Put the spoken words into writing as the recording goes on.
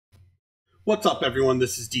What's up, everyone?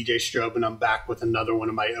 This is DJ Strobe, and I'm back with another one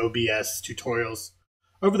of my OBS tutorials.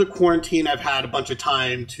 Over the quarantine, I've had a bunch of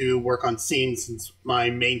time to work on scenes since my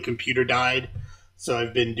main computer died. So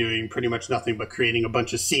I've been doing pretty much nothing but creating a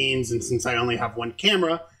bunch of scenes. And since I only have one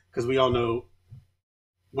camera, because we all know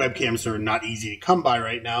webcams are not easy to come by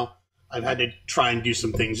right now, I've had to try and do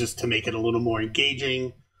some things just to make it a little more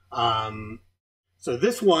engaging. So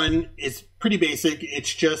this one is pretty basic.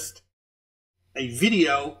 It's just a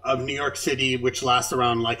video of New York City, which lasts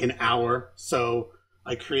around like an hour. So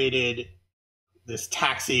I created this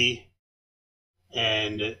taxi,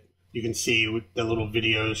 and you can see the little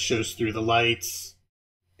video shows through the lights,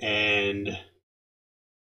 and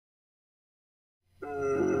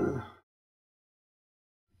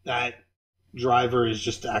that driver is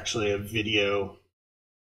just actually a video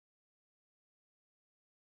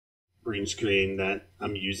green screen that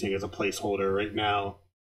I'm using as a placeholder right now.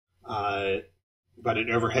 Got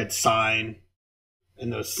an overhead sign,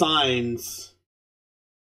 and those signs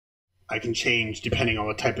I can change depending on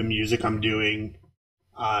what type of music I'm doing.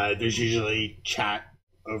 There's usually chat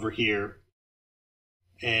over here,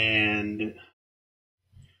 and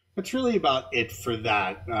that's really about it for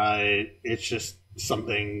that. It's just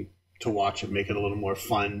something to watch and make it a little more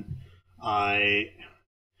fun.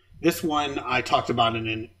 This one I talked about in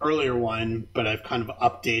an earlier one, but I've kind of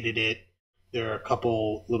updated it. There are a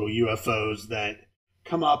couple little UFOs that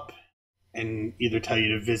come up and either tell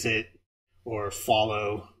you to visit or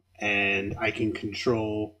follow, and I can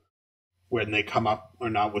control when they come up or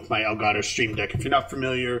not with my Elgato Stream Deck. If you're not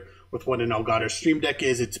familiar with what an Elgato Stream Deck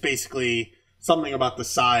is, it's basically something about the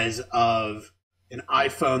size of an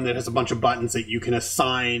iPhone that has a bunch of buttons that you can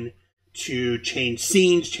assign to change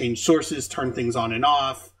scenes, change sources, turn things on and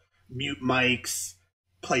off, mute mics,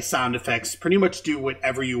 play sound effects, pretty much do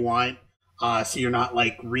whatever you want. So you're not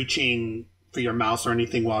like reaching for your mouse or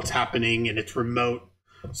anything while it's happening, and it's remote.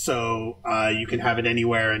 So you can have it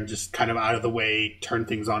anywhere and just kind of out of the way, turn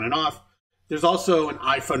things on and off. There's also an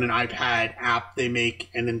iPhone and iPad app they make,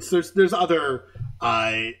 and then there's other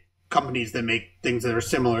companies that make things that are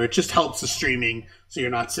similar. It just helps the streaming, so you're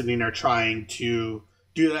not sitting there trying to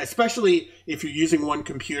do that, especially if you're using one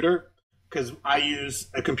computer, because I use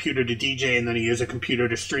a computer to DJ and then I use a computer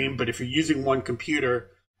to stream. But if you're using one computer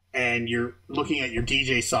and you're looking at your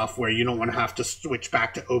DJ software, you don't want to have to switch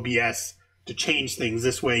back to OBS to change things.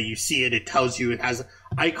 This way you see it, it tells you, it has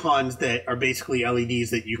icons that are basically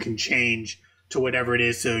LEDs that you can change to whatever it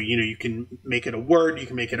is. So, you can make it a word, you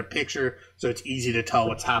can make it a picture, so it's easy to tell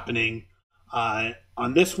what's happening.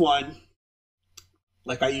 On this one,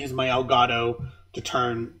 like I use my Elgato to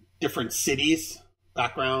turn different cities,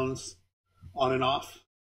 backgrounds on and off.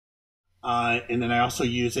 And then I also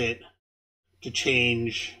use it to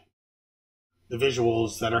change the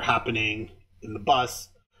visuals that are happening in the bus,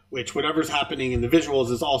 which whatever's happening in the visuals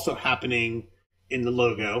is also happening in the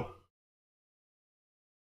logo.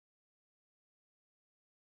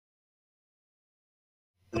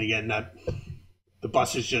 And again, the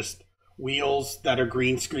bus is just wheels that are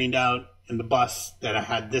green screened out, and the bus that I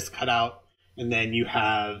had this cut out, and then you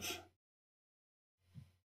have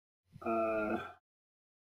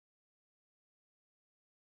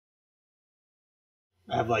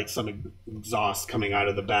I have like some exhaust coming out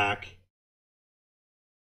of the back,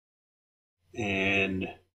 and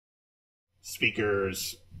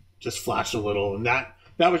speakers just flash a little, and that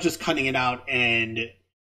was just cutting it out and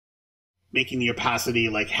making the opacity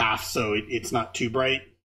like half so it's not too bright.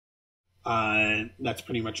 That's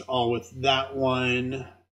pretty much all with that one.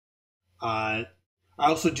 I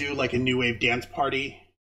also do like a new wave dance party.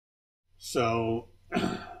 So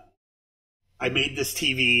I made this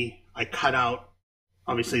TV. I cut out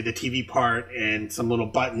obviously the TV part and some little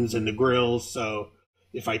buttons and the grills. So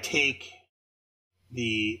if I take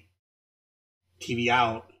the TV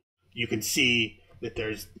out, you can see that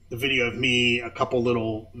there's the video of me, a couple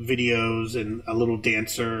little videos, and a little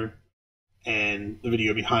dancer, and the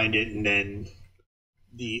video behind it. And then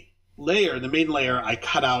the main layer, I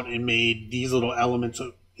cut out and made these little elements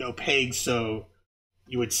opaque, so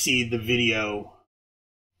you would see the video,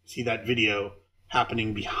 see that video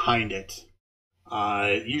happening behind it.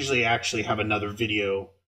 Usually I actually have another video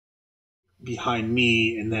behind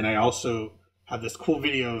me, and then I also have this cool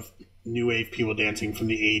video of new wave people dancing from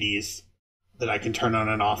the 80s that I can turn on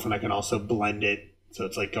and off, and I can also blend it so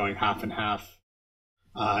it's like going half and half.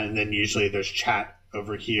 And then usually there's chat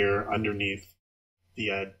over here underneath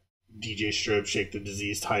the DJ Strobe Shake the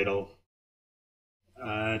Disease title.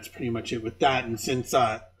 That's pretty much it with that. And since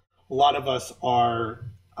a lot of us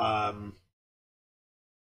are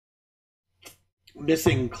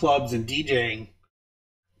missing clubs and DJing,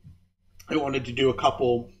 I wanted to do a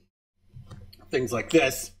couple things like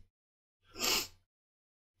this.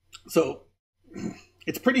 So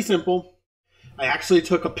it's pretty simple. I actually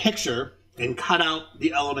took a picture and cut out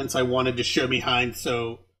the elements I wanted to show behind.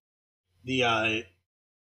 So the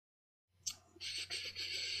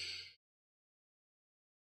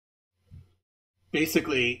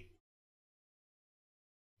basically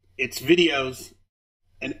it's videos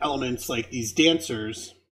and elements like these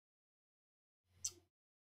dancers.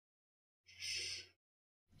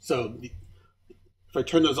 So if I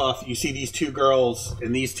turn those off, you see these two girls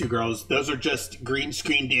and these two girls. Those are just green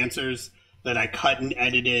screen dancers that I cut and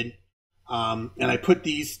edited. And I put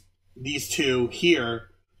these two here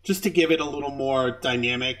just to give it a little more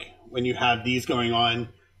dynamic when you have these going on.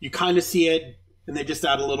 You kind of see it, and they just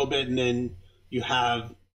add a little bit, and then you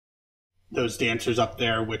have those dancers up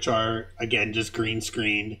there, which are, again, just green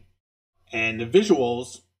screened. And the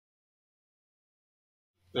visuals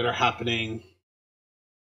that are happening,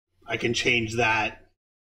 I can change that.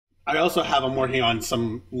 I also have, I'm working on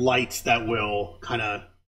some lights that will kind of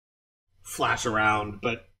flash around,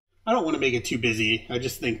 but I don't want to make it too busy. I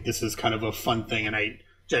just think this is kind of a fun thing, and I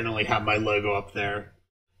generally have my logo up there.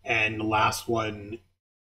 And the last one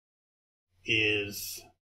is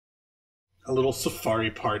a little safari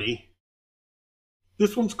party.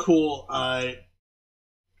 This one's cool.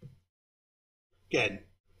 Again,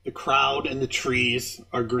 the crowd and the trees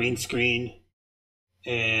are green screen,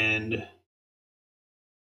 and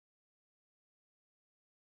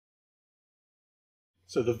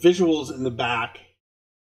so the visuals in the back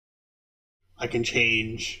I can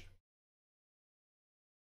change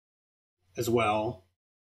as well.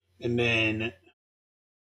 And then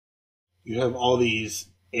you have all these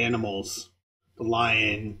animals, the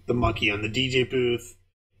lion, the monkey on the DJ booth,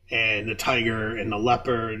 and the tiger and the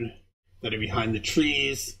leopard that are behind the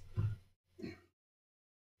trees.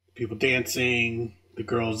 People dancing, the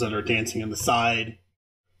girls that are dancing on the side.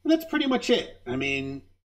 And that's pretty much it. I mean,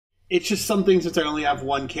 it's just something, since I only have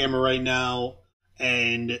one camera right now,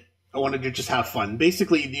 and I wanted to just have fun.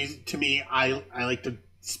 Basically, these, to me, I like to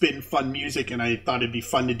spin fun music, and I thought it'd be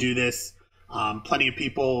fun to do this. Plenty of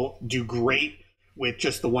people do great with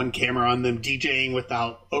just the one camera on them, DJing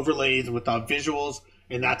without overlays, without visuals,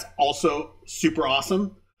 and that's also super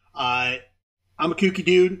awesome. I'm a kooky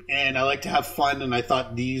dude, and I like to have fun, and I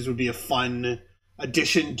thought these would be a fun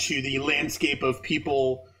addition to the landscape of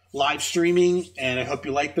people live streaming, and I hope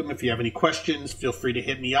you like them. If you have any questions, feel free to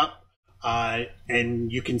hit me up.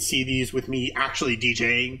 And you can see these with me actually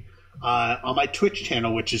DJing on my Twitch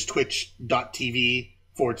channel, which is twitch.tv/DJ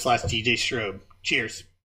Strobe. Cheers.